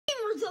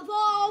of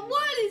all,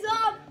 what is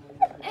up?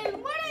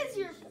 And what is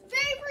your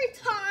favorite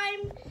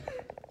time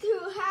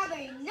to have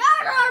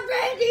another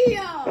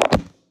video?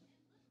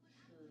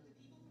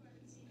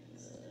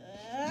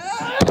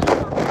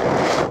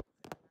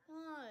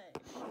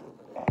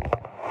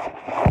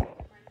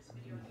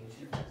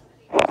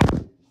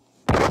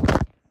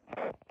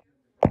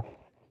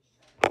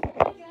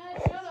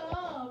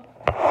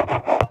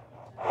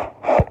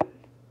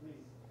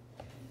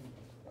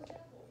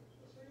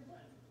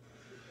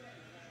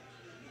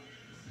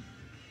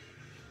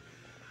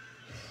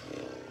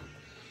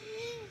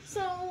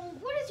 So,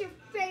 what is your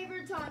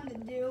favorite time to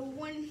do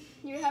when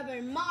you have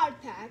a mod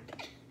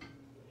pack?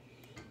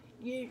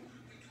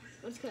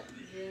 Let's go.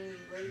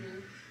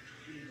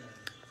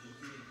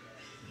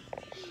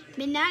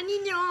 Minani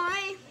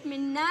noi,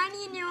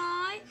 minani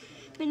noi,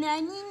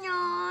 minani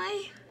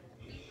noi,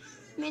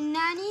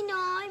 minani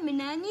noi,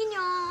 minani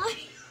noi.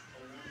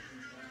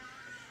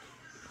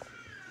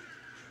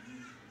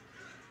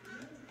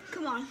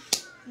 Come on,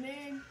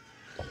 man.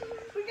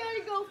 We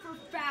gotta go for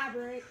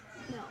fabric.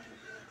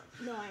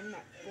 No, I'm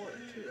not bored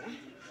here.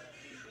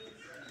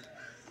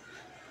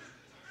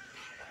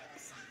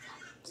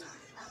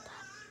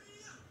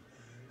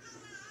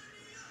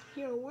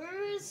 Here,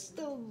 where is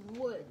the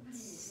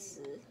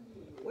woods?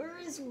 Where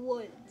is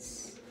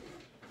woods?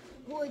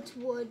 Woods.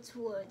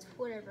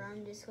 Whatever,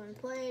 I'm just gonna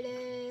play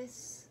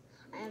this.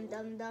 I am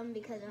dumb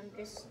because I'm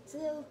just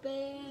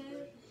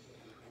stupid.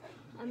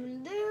 I'm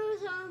gonna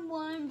lose on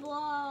one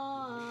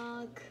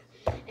block.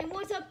 And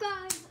what's up,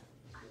 guys?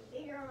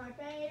 You're my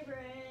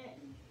favorite.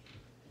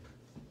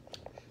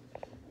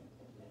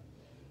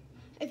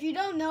 If you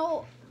don't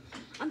know,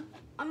 I'm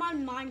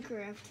on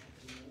Minecraft,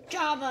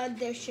 Java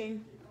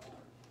Edition.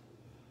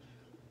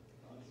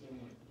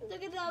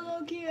 Look at that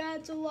little cute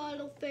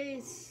axolotl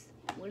face.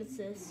 What is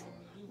this?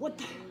 What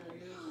the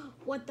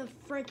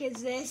frick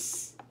is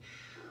this?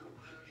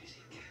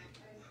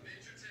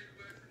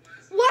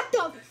 What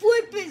the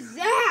flip is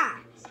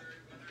that?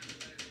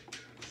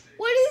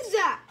 What is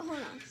that? Hold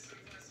on.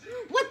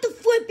 What the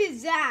flip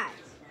is that?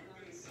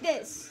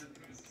 This.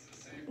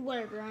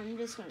 Whatever, I'm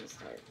just gonna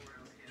start.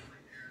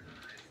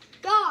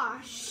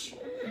 Gosh,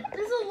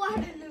 there's a lot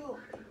of new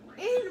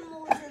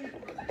animals in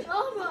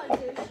Java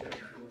Edition.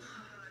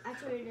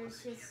 Actually,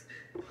 there's just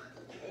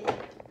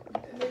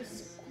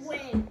there's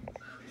squid,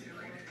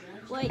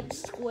 like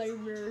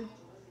Squidward.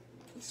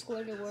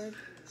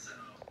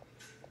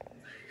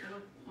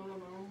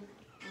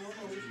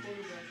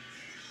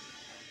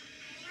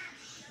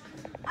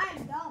 I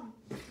am dumb.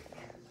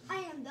 I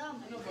know,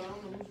 but I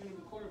don't know who's going to be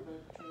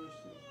quarterback.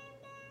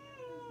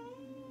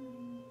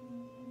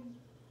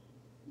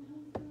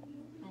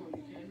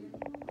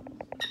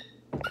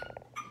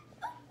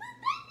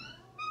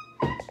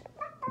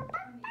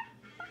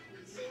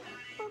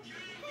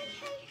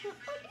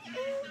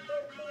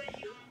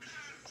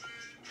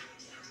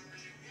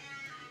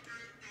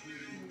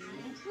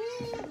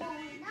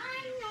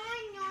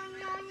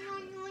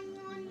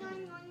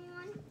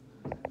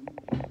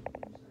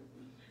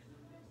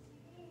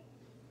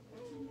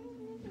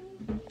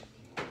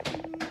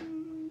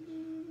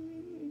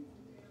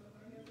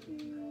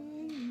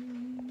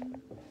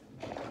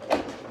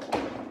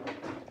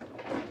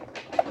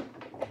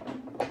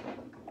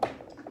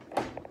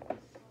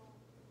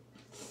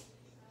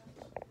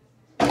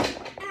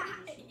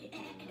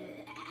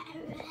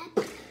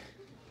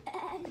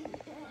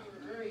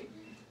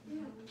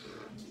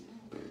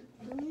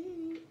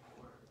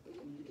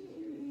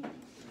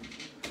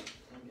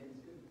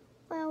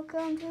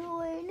 Welcome to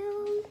a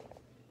new.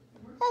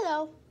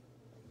 Hello.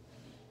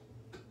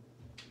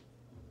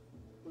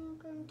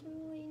 Welcome to a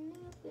new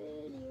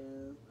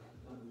video.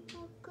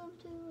 Welcome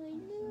to a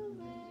new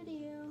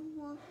video.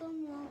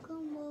 Welcome.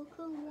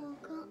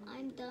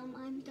 I'm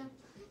dumb.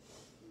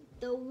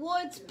 The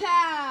Woods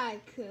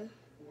Pack.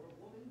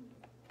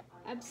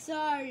 I'm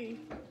sorry.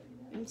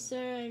 I'm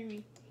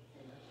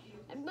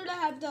gonna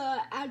have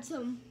to add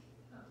some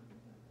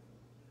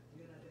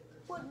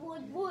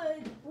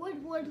wood,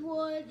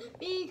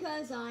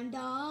 because I'm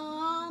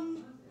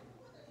dumb.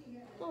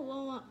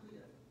 Whoa.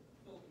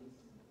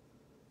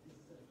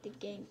 The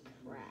game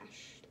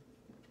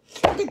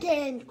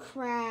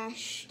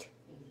crashed.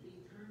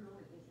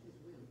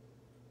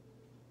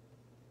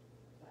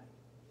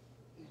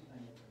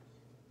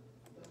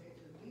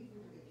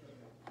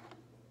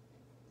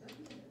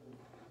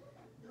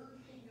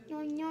 No.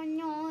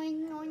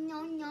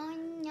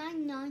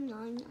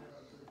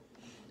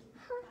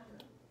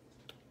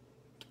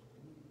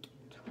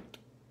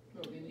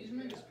 Can these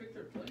niggas pick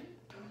their play?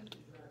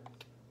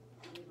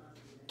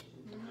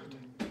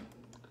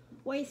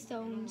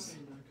 Waystones.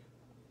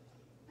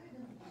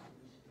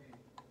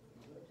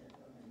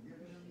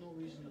 There's no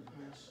reason to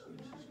pass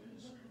against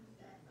these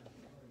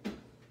guys.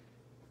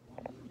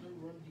 Their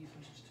run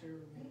defense is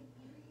terrible.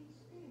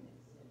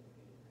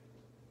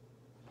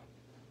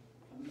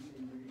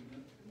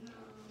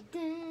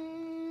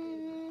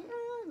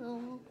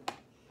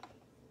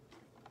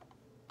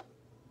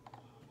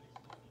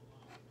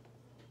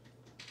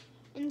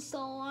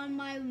 Install on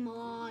my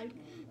mod,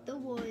 the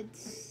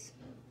Woods.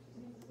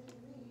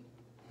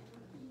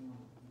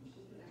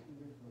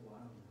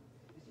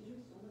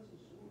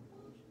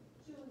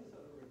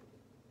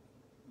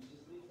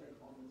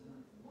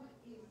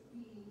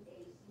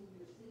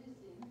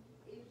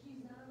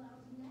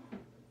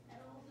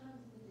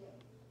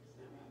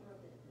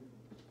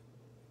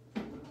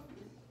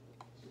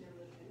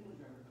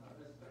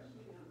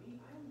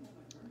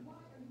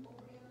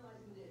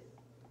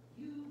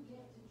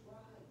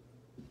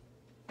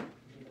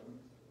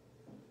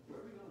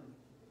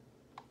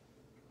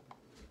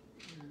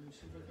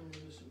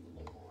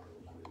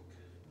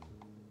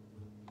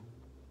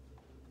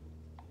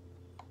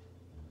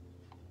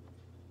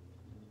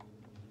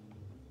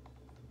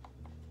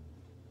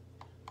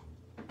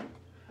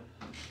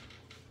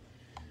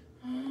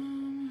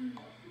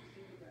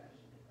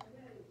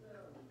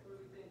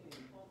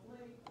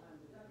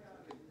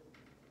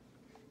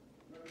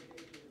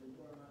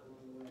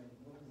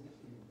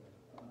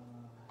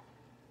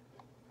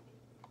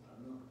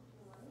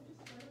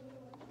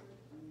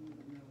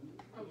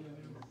 believe you.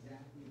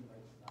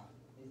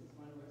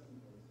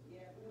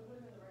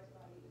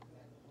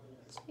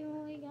 See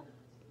what we got.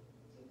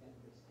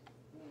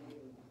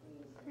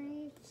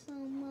 Create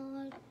some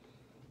mod.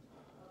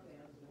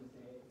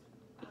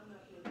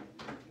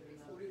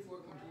 44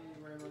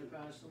 completely ran right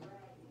past him.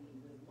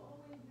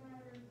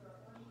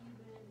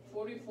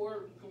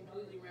 44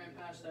 completely ran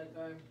past that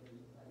guy.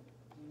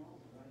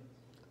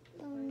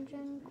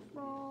 Dungeon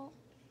crawl.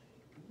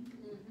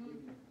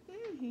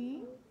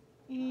 Mm-hmm.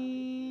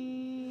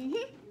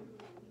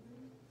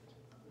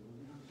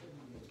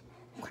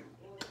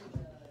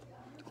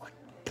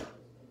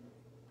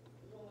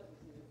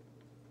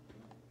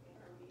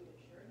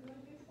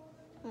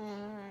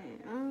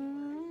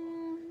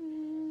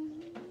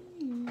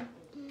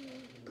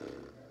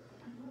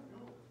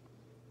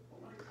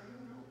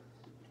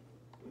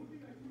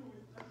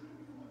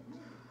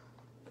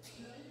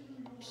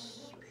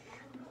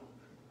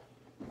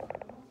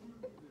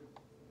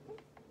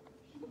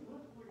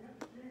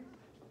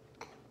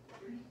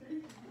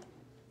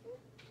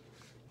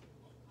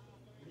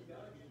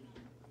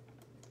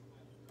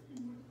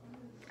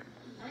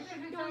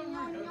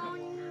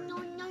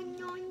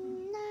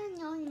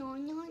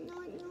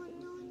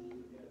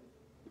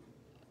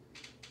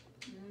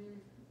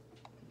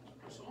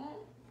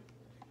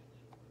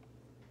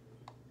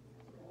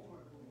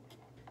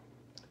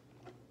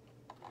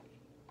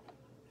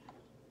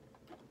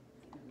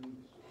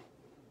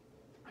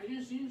 I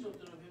just seen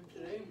something of him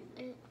today,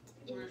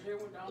 where his hair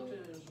went down to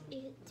his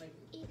like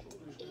shoulders.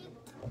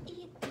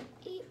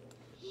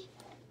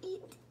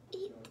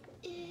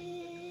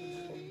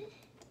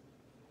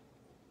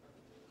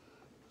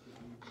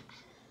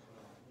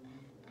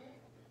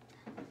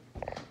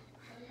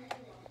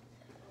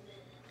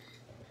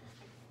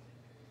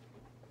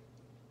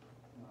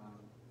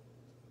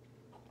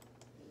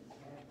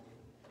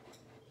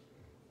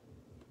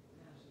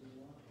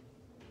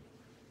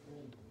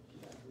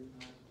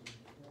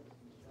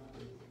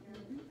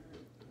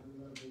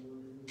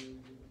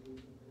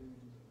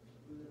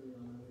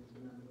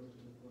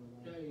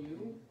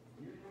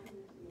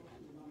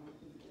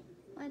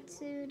 Let's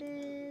do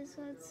this,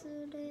 let's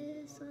do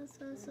this, let's.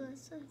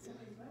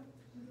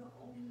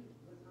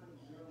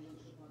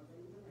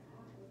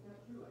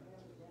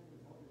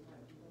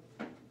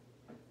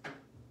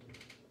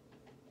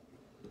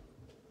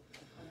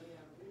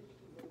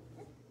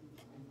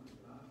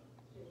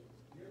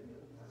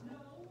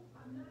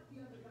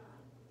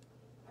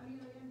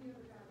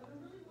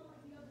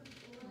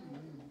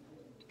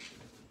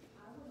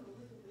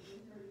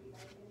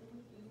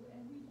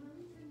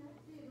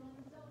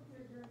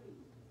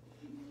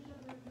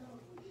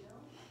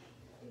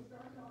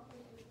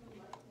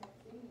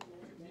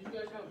 These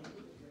guys have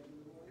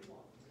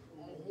a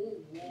whole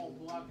wall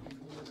blocking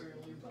from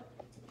apparently.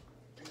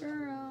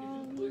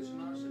 Girl,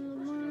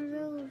 more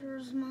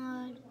villagers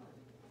mod.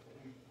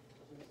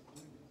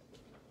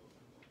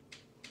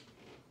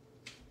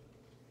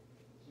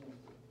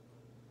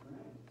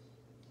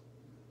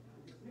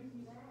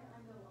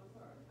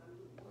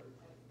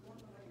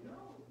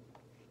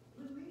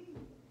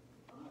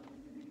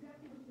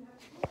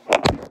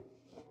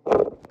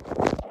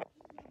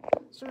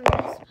 Sorry,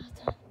 guys,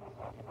 about that.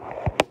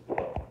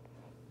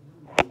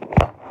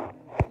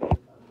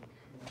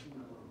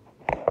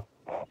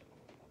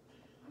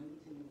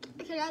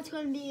 Okay, that's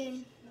gonna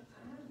be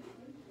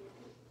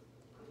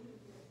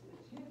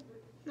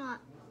not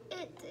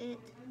it.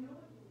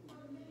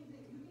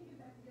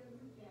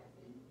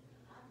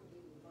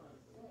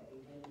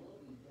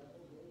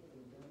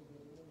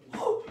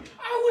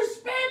 I was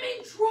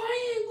spamming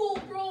triangle,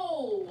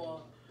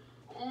 bro!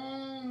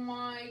 Oh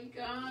my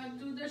god,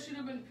 dude, that should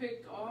have been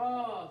picked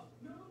off.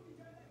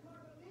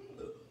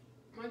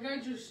 My guy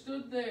just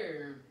stood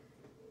there.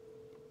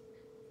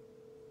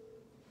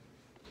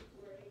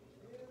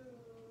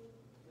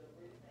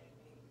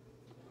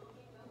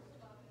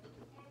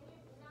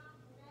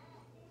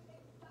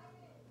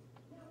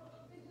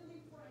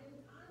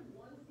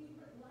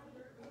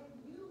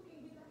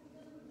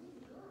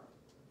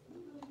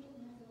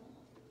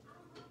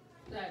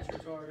 That's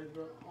retarded,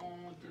 bro.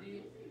 Oh, did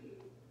he?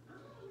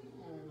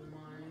 Oh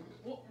my.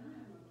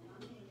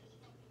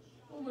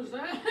 What was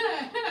that?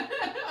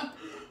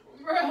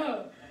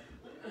 Bruh.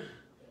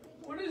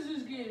 What is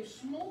this game?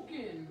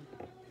 Smoking.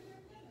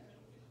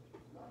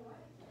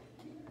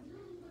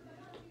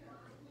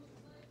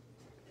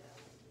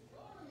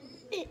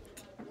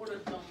 What a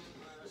dumb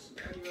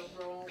idea,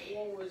 bro.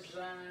 What was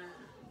that?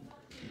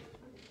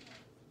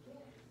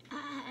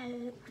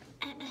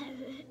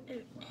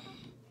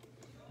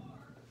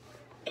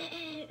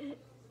 It's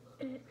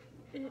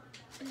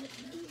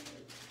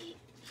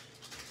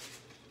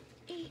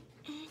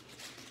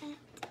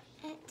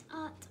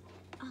not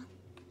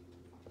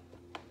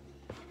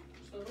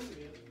over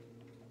yet.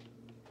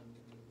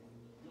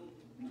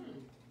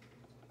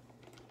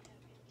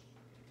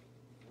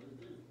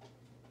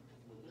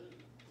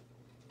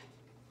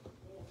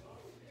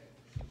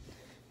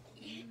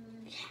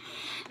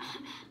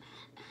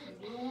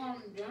 Do you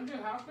want Dungeon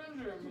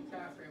Hopkins or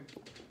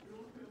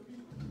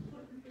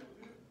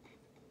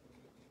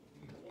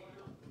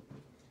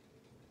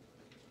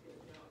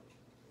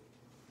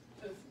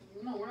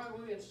not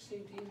really against the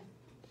same team.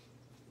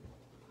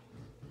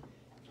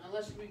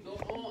 Unless we go.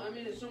 Oh, I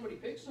mean, if somebody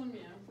picks them,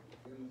 yeah.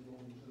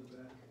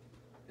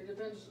 It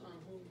depends on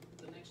who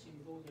the next team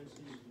goes against.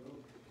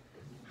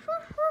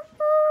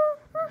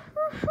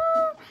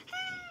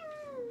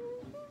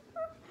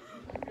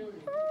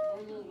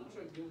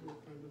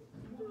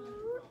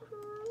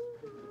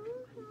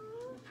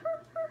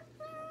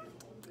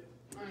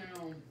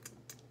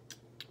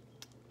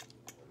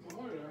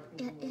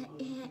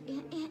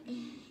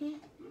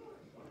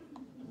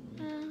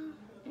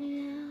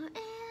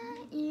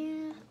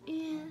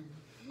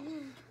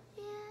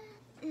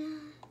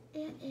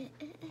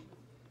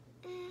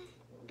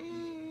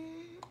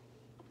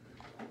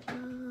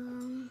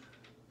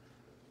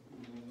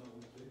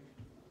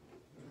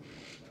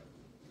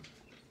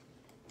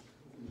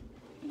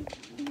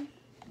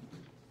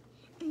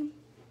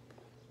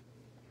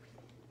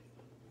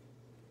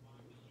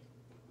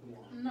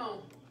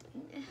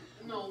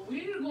 No, we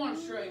need to go on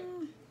strike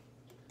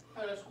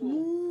out of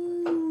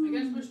school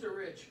against Mr.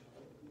 Rich.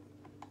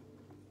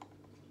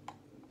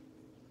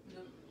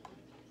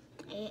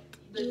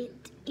 The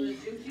gym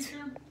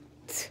teacher.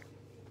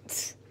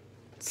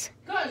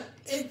 Cause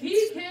if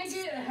he can't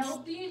get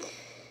healthy,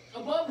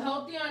 above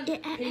healthy on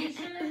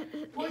pacer,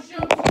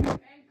 push-ups, and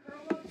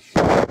curl-ups,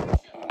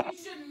 we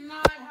should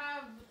not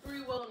have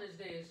 3 wellness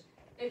days.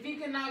 If he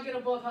cannot get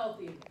above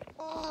healthy.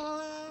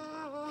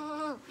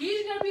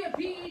 He's gonna be a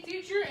PE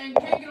teacher and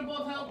can't get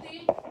above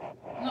healthy?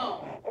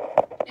 No.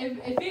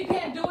 If he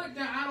can't do it,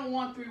 then I don't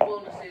want 3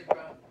 wellness days,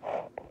 bro.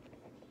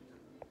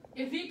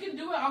 If he can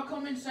do it, I'll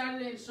come in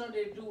Saturday and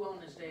Sunday to do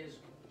wellness days.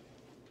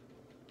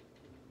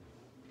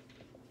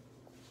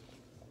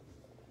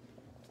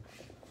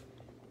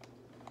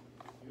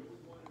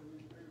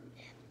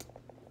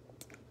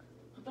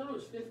 I thought it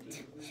was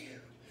 50.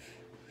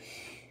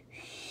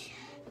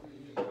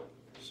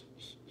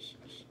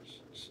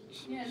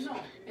 Yeah, no.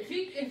 If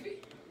he can't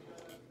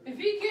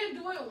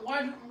do it,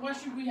 why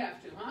should we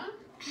have to, huh?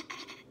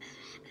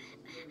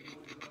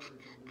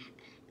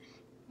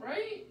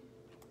 Right?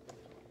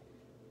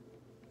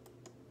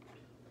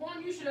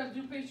 Juan, you should have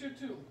to do pacer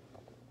too.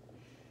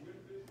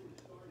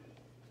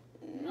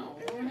 No,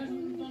 Juan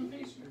hasn't done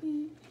pacer.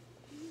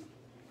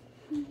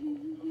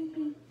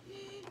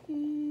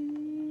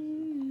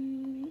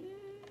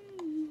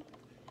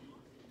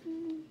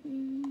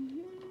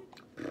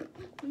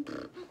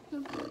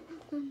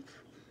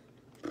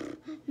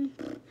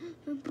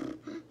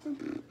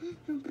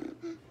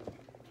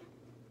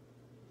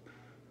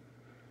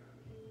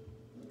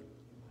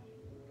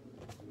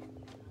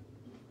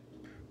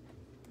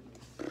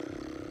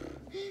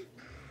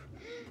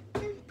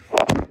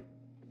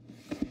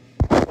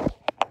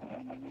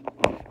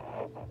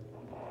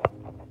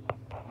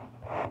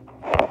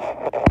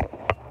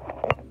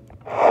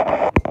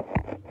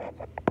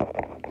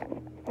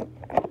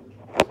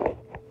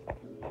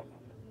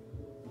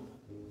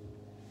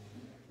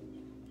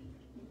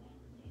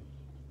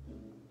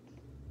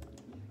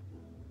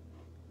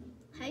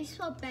 How you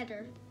spell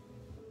better?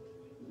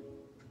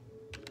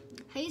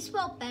 How you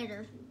spell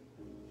better?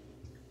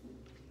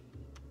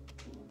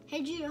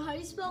 Hey Junior, how do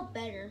you spell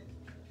better?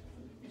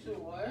 You said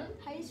what?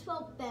 How do you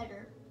spell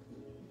better?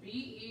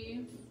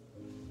 B-E.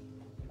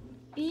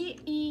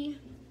 B-E.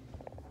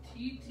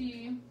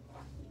 T-T.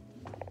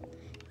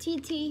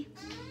 T-T.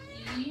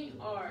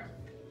 E-R.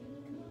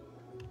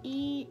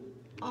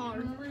 E-R.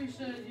 Remember you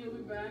said you'll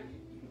be back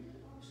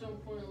some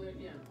point later?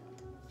 Yeah.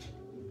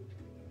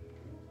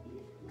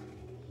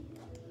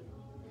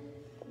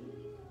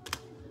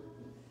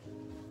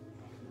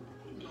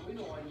 No, we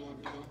know why you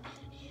want to go.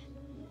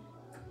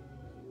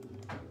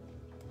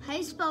 How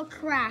you spell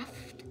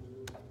craft?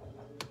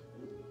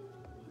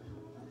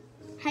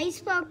 How you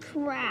spell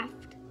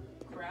craft?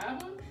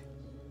 Crab?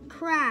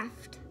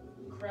 Craft.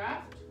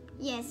 Craft?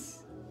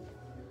 Yes.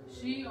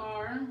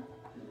 C-R.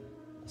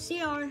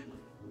 C-R.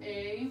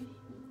 A.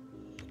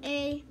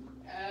 A.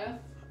 F.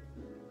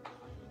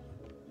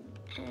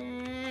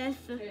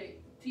 F. Okay.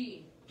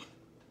 T.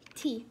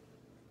 T.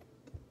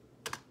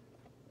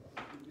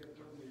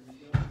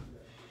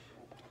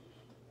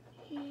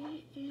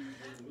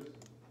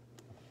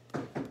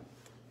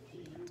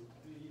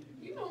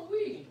 You know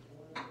we.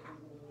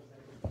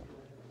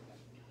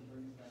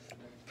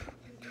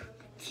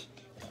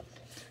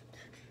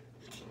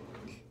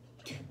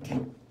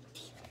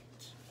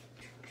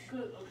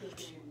 Good.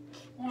 Okay.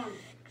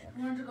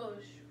 One to go.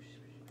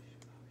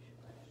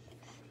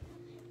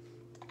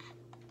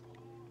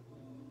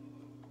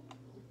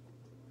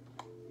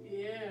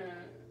 Yeah.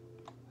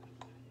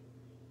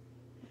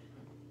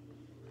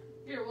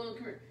 Here, Willem,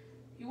 come here.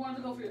 You wanted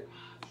to go for your.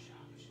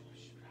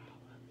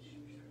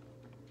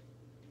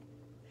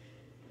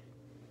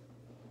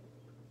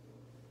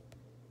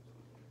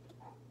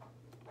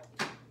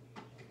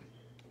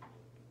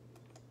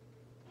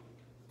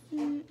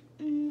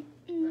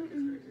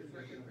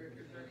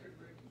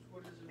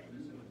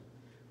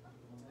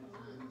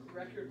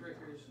 Record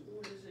breakers.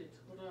 What is it?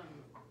 Hold on.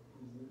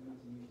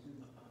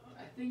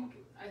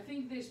 I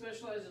think they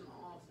specialize in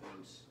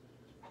offense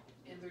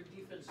and their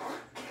defense is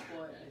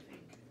what I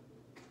think.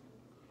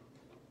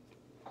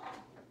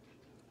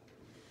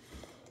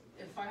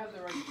 I have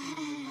the right to.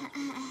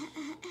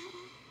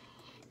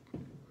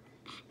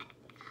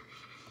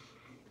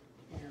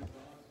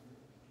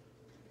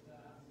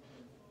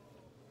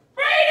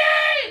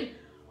 Brayden!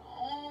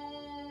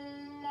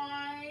 Oh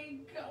my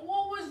God!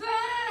 What was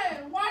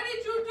that? Why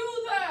did you do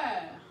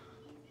that?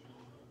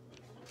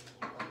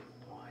 Oh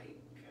my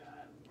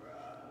God,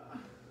 bruh.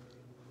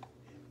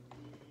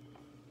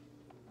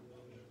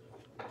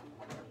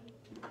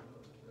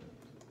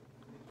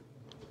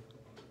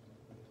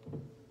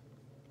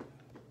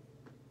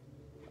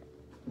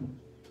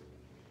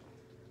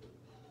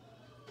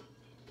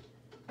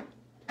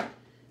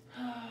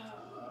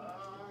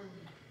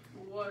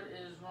 What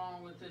is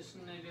wrong with this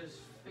nigga's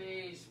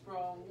face,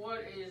 bro?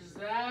 What is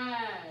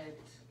that?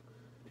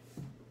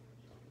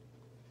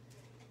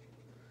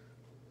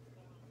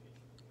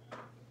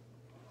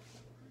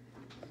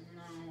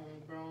 No,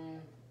 bro.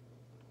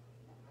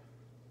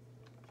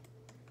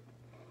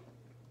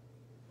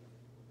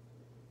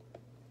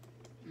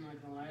 I'm not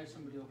gonna lie,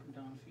 somebody opened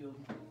downfield.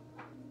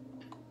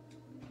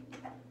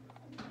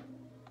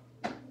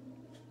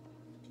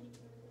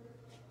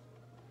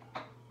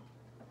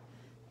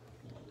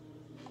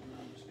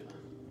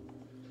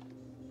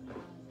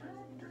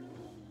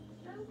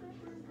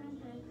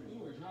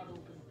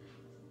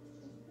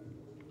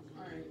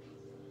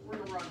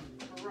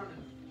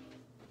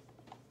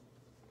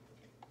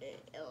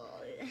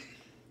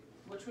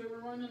 Which way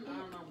we're running? I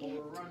don't know, but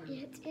we're running.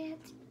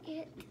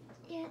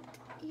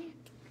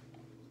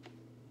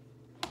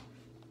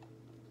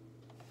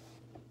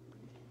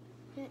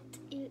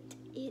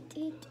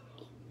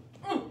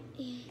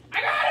 I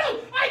got him!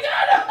 I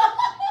got him!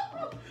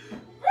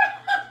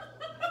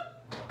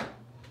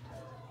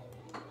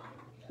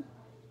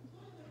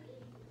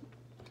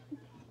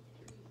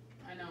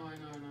 I know.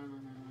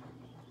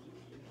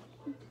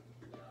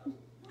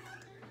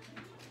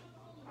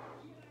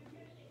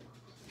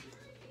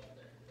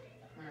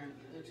 Alright,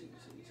 let's see.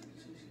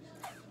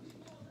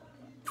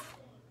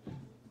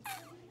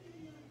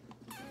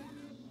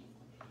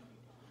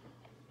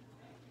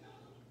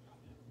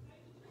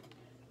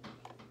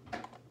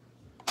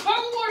 Tug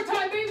of war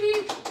time, baby!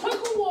 Tug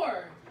of war!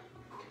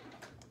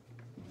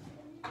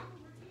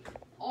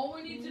 All we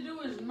need to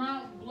do is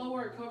not blow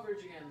our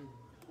coverage again.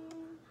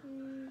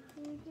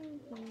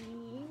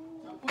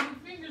 Not pointing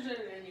fingers at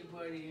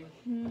anybody.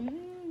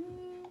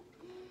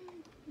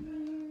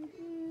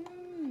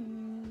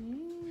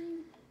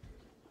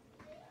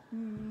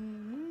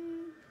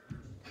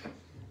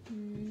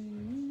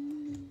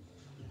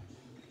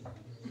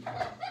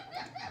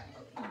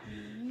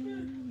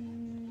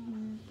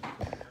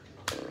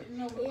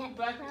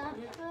 Back,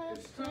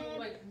 it's time,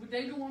 like,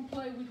 they do one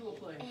play, we do a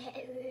play.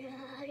 Shut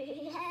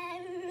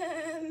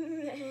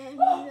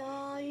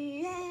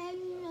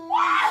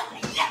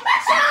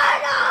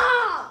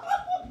up!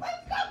 Oh my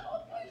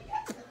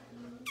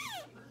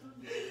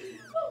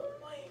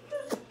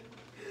God.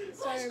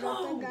 Sorry about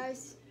that,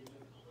 guys.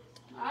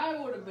 I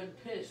would have been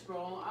pissed,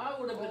 bro. I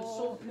would have been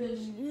so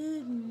pissed.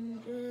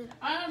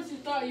 I honestly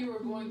thought you were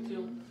going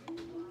to.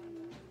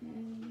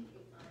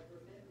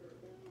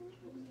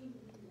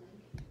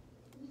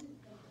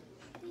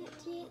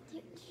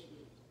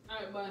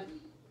 Alright, bye.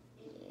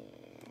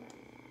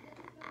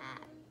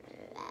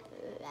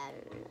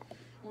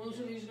 Well,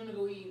 so he's gonna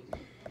go eat.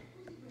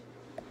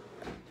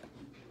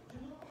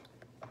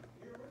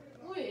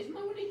 Wait, isn't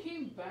that when he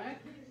came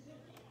back?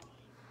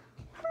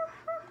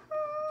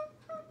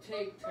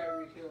 Take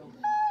Tyreek Hill.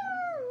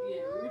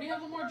 Yeah, we already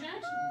have Lamar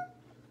Jackson.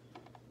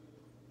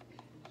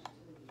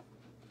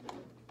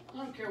 I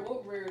don't care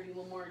what rarity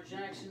Lamar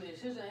Jackson is.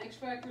 His X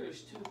Factor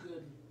is too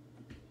good.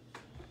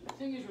 The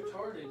thing is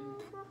retarded.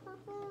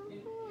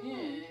 Yeah,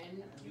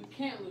 and you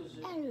can't lose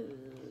it.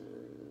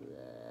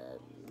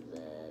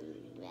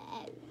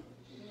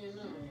 Yeah,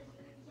 no.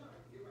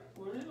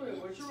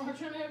 What's your mom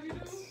trying to have you do?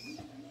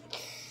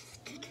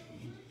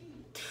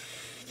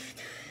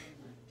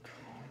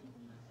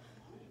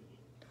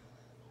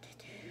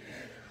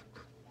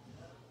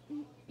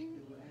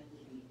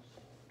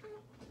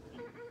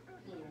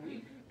 A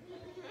week?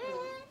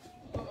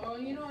 Oh,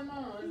 you know,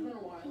 no, it's been a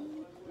while,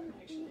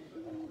 actually.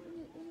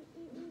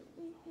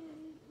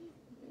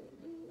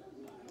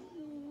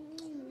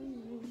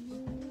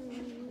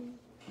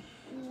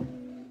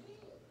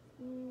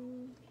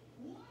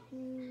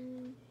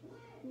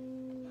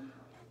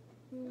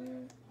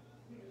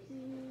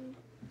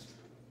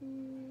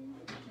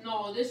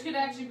 No, this could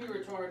actually be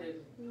retarded.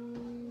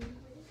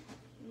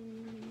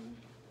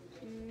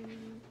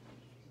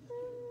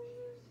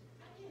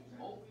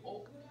 Oh.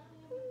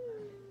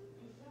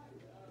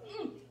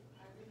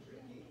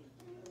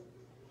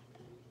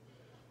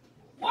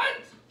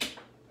 What?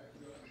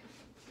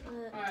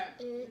 Alright,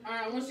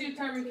 I want to see if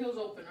Tyreek Hill's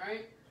open,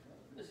 alright?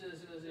 This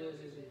is.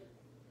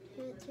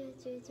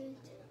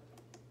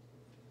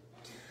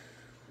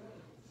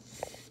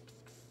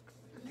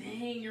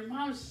 Dang, your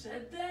mom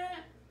said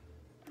that?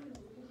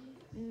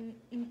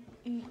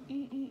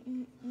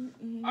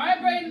 Alright,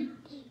 Brayden.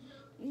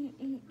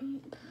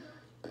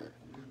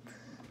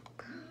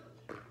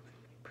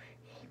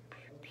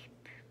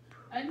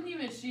 I didn't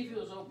even see if he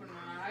was open or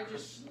not. I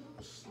just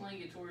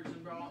slang it towards him,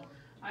 bro.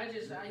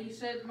 He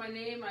said my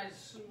name, I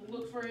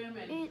looked for him,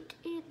 and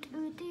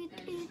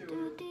just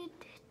threw it.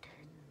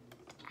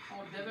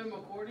 Oh, Devin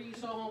McCourty, you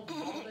saw how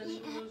bald that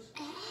nigga was?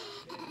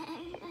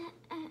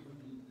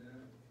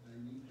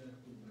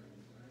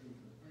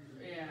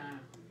 Yeah.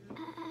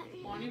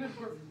 Well, you've been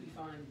perfectly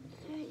fine.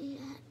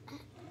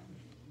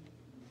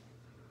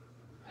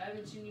 I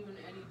haven't seen you in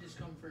any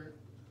discomfort.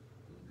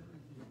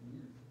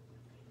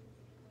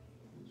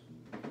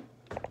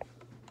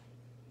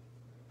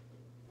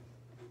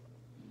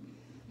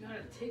 You got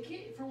a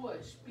ticket for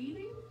what?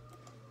 Speeding?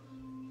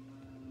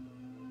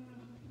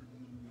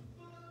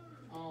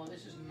 Oh,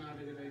 this is not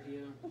a good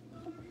idea.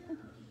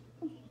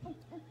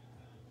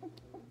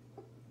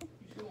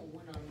 You're gonna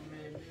win on me,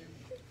 man.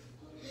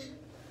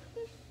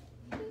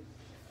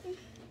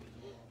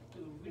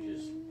 Dude, we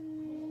just...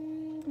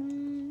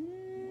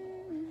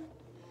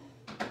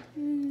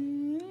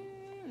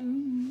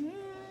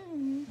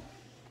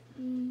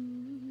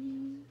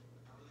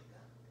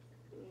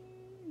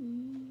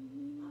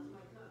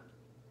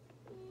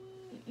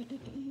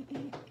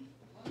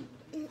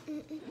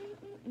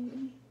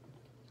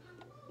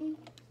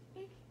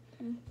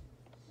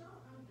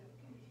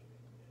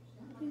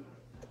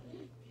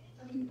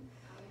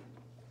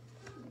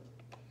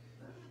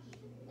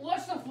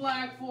 What's the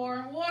flag for?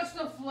 What's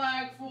the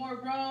flag for,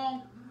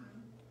 bro?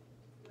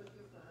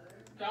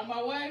 Down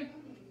my way?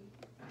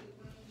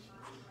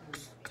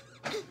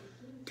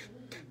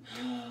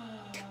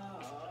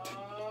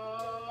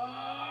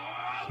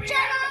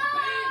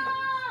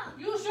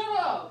 You shut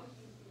up!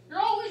 You're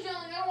always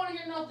yelling. I don't want to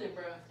hear nothing,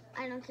 bro.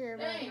 I don't care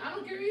about Hey, I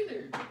don't care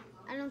either.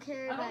 I don't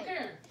care I about don't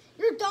care.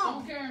 You're dumb.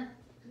 Don't care.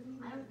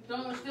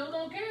 Still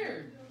don't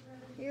care.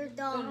 You're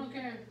Still dumb. don't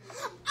care.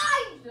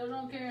 I Still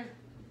don't care.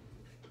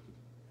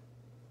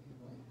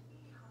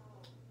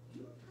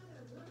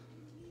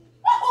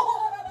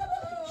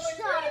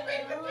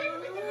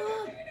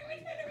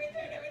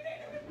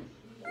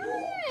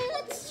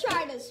 Let's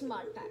try the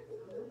smart pack.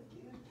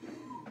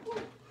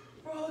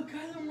 Bro,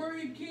 Kyler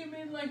Murray came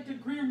in like the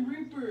Grim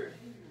Reaper.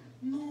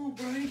 No,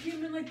 bro, he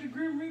came in like the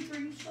Grim Reaper.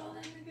 You saw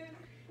that nigga?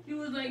 He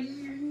was like...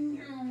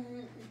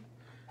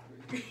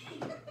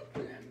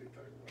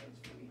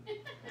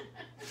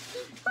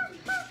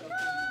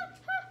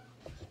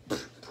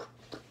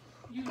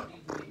 You need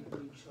to make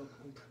me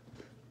chuckle.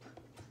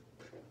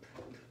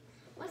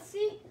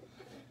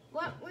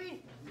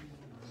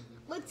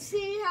 Let's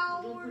see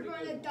how Doing we're pretty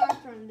gonna good. die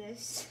from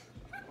this.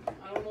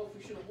 I don't know if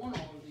we should have won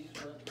all of these,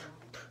 but...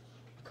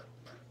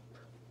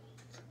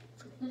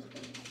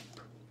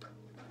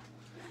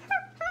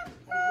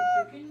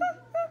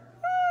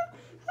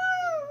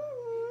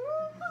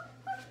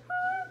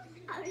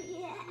 Are you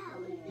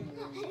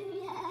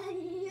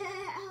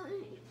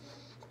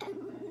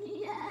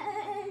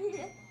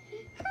picking?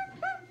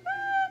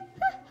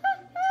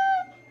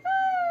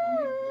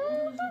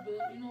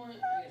 You know what? I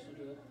guess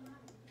we'll do it.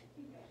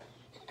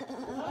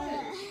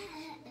 What?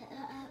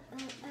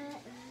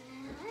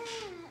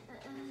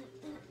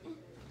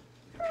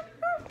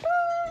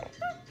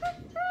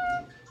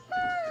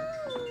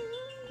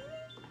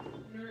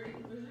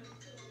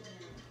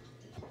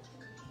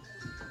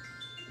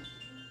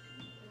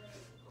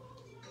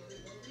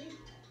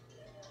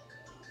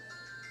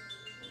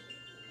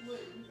 Wait,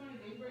 you trying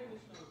to game break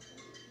this now?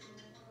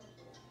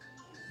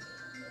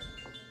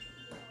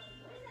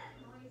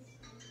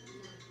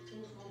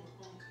 Someone's calling the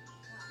phone.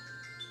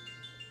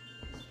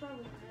 It's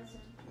probably my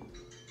husband.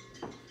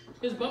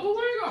 Is Bubba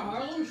wearing a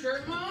Harlem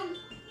shirt, Mom?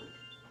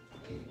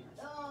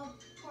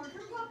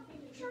 Parker Pup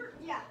shirt?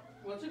 Yeah,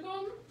 What's it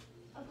called?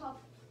 a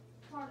pup.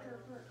 Parker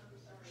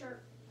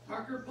shirt.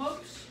 Parker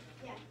Pups?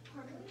 Yeah,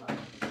 Parker Pup.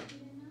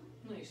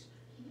 Nice.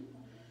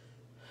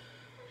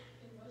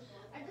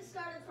 I just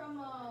got it from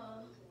I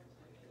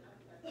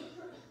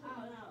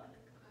don't know,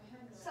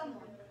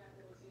 someone.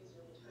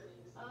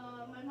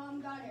 My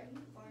mom got it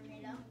for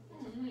me though.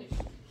 Oh, nice.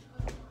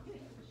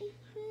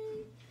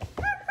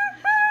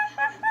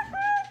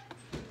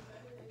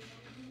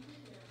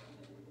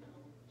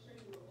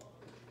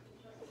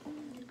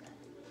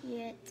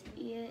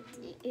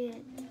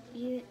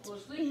 Go to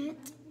sleep?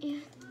 Okay. I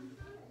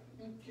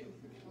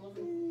love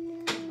you.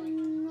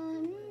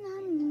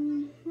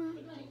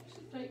 Good night.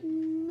 Sleep tight.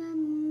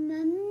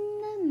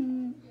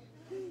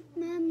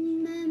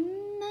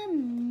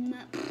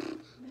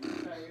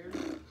 Tired.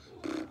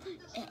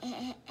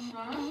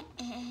 Huh?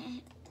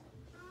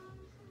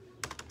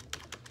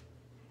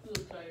 You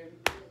look tired.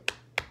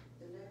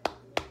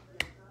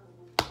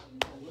 A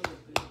little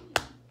bit.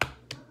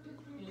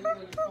 You look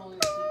like you're falling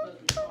asleep as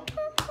we talk.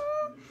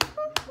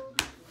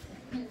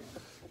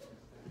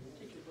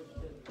 Take your butt to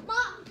bed.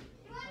 Mom!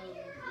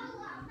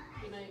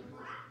 Good night.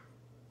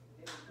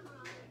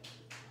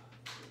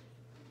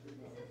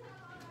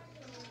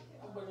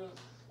 But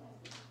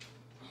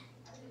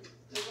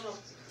they're gonna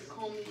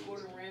call me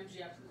Gordon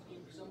Ramsay after this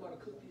game because I'm about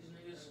to cook these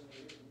niggas.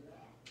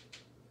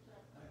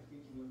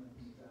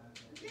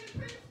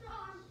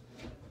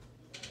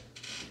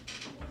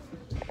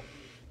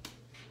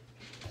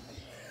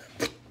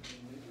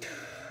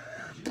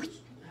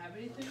 Juice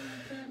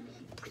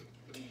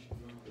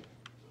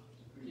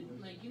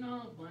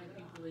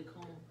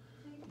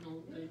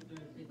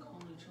they call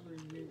each other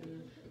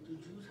nigga. Do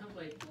Jews have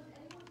like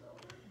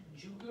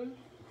Juga?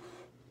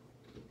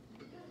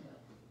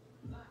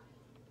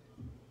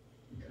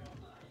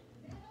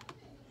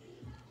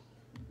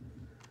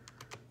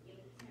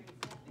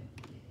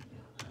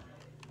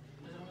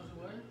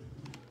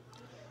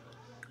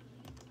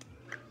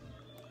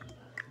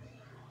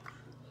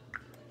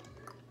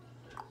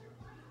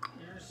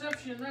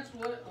 Interception, that's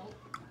what. Oh.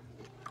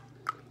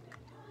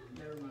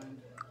 Never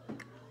mind.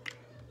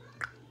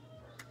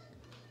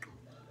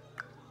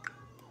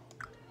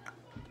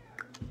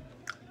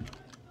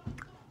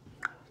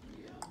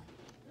 Yeah.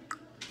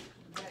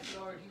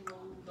 Backyard hero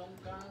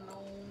don't got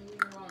no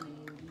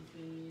running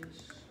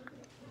defense.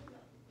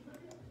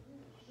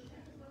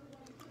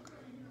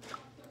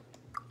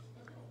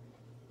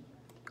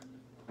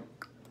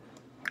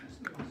 This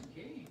nigga's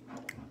gay.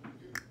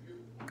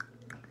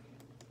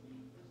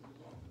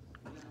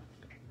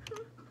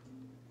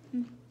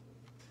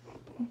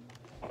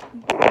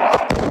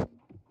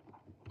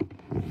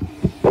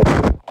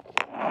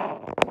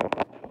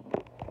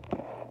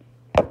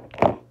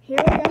 Here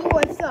we go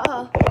with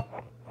the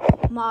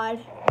mod.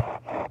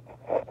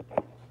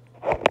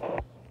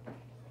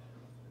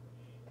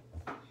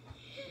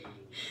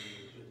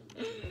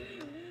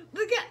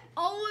 Look at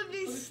all of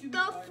this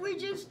stuff we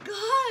just got.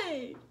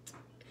 Oh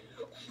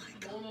my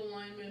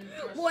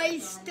god.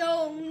 White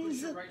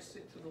stones. Right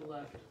stick to the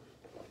left.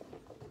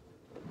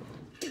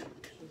 So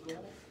go.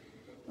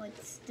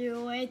 Let's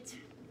do it.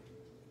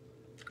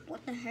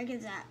 What the heck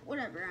is that?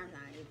 Whatever, I'm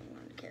not even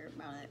going to care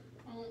about it.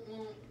 Oh,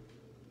 well,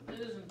 it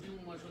doesn't do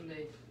much when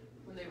they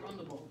run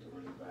the ball to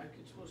run it back.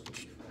 It's supposed to be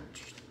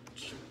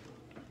fair.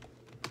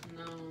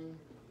 No.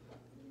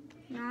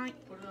 No.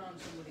 Put it on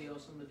somebody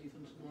else on the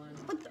defensive line.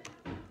 What the?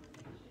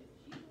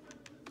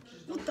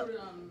 Just don't put it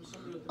on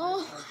somebody with the Oh.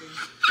 next tackle.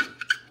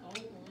 Oh, well,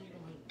 you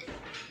don't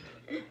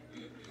have.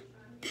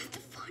 That's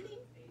funny.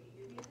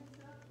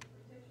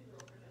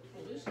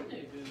 Well, this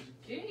nigga's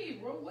gay,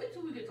 bro. Wait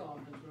till we get to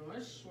offense, bro.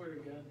 I swear to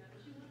God.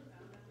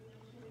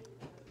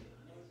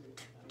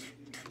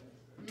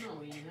 No,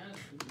 he has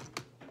to.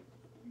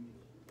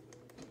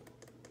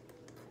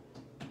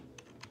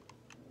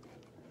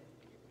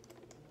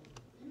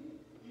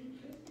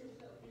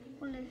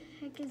 What the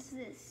heck is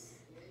this?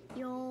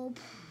 Yo.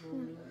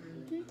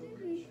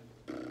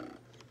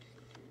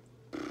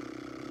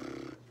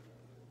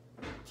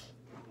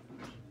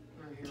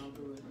 Alright, here, I'll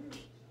do it.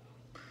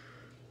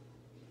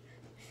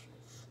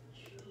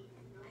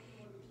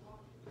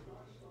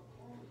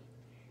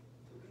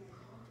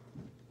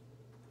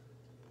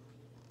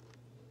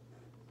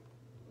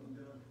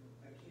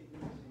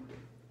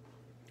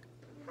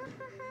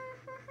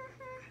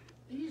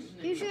 These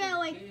niggas Usually I are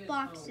like gay as hell,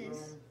 boxes.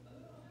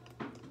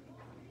 bro.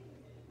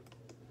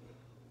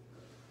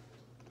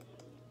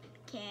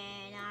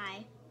 Can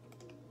I?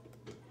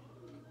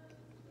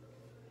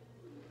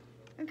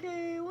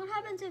 Okay, what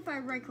happens if I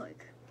right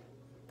click?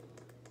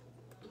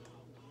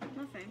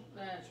 Nothing.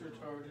 That's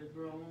retarded,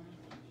 bro.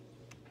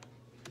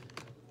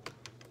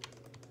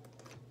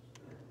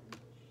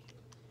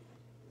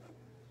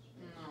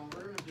 No,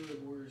 we're gonna do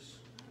it worse.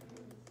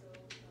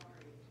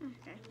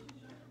 Okay.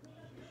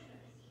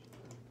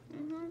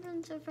 And what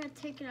happens if I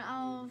take it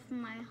out of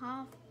my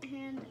half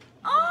hand?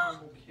 Oh!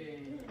 Okay.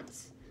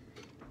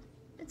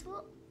 It's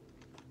what?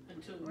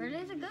 Until Where we-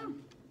 did it go?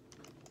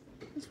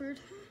 That's weird.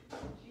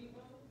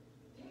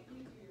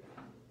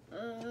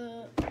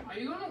 Are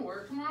you going to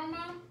work tomorrow,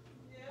 Mom?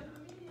 Yeah.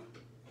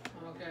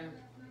 Okay.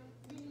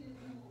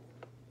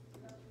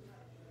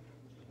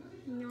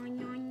 No, no,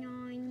 no,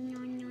 no, no,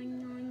 no,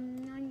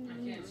 no, I no.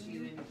 can't see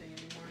anything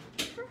anymore.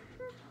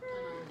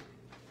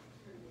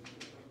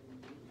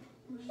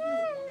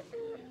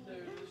 There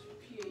it is.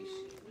 PAC.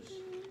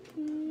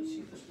 Let's see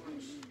if this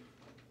works.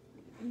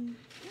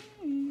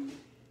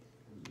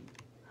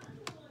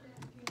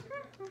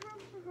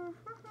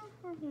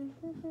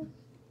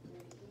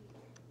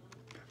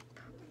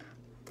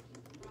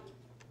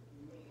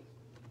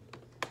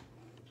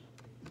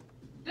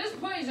 This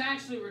play is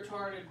actually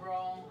retarded,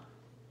 bro.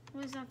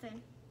 What is that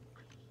thing?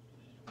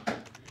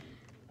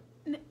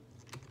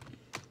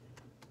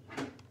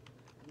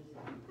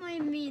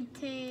 Let me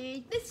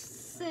take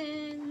this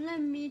and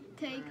let me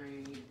take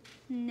Alright.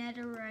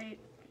 netherite.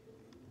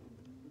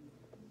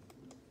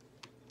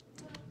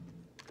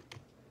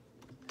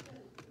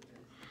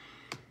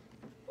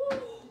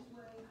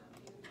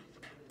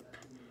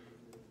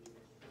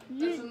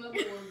 That's another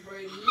one,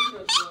 Brady. You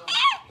could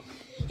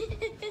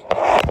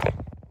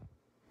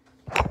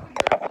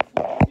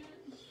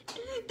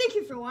Thank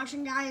you for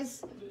watching, guys.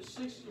 6 to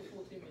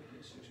 14 minutes,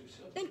 6 or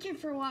 7. Thank you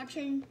for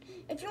watching.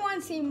 If you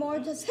want to see more,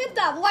 just hit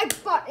that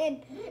like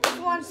button. If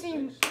you want to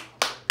see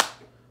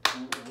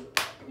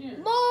Yeah.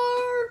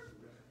 more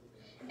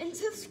and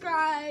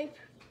subscribe.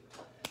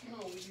 No,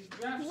 we use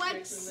draft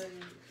Let's- sticks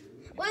and then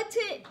Let's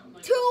hit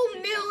 2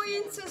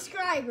 million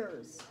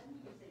subscribers.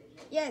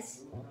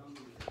 Yes,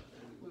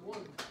 we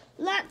won.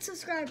 let's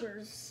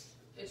subscribers.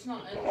 It's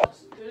not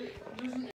endless. There's an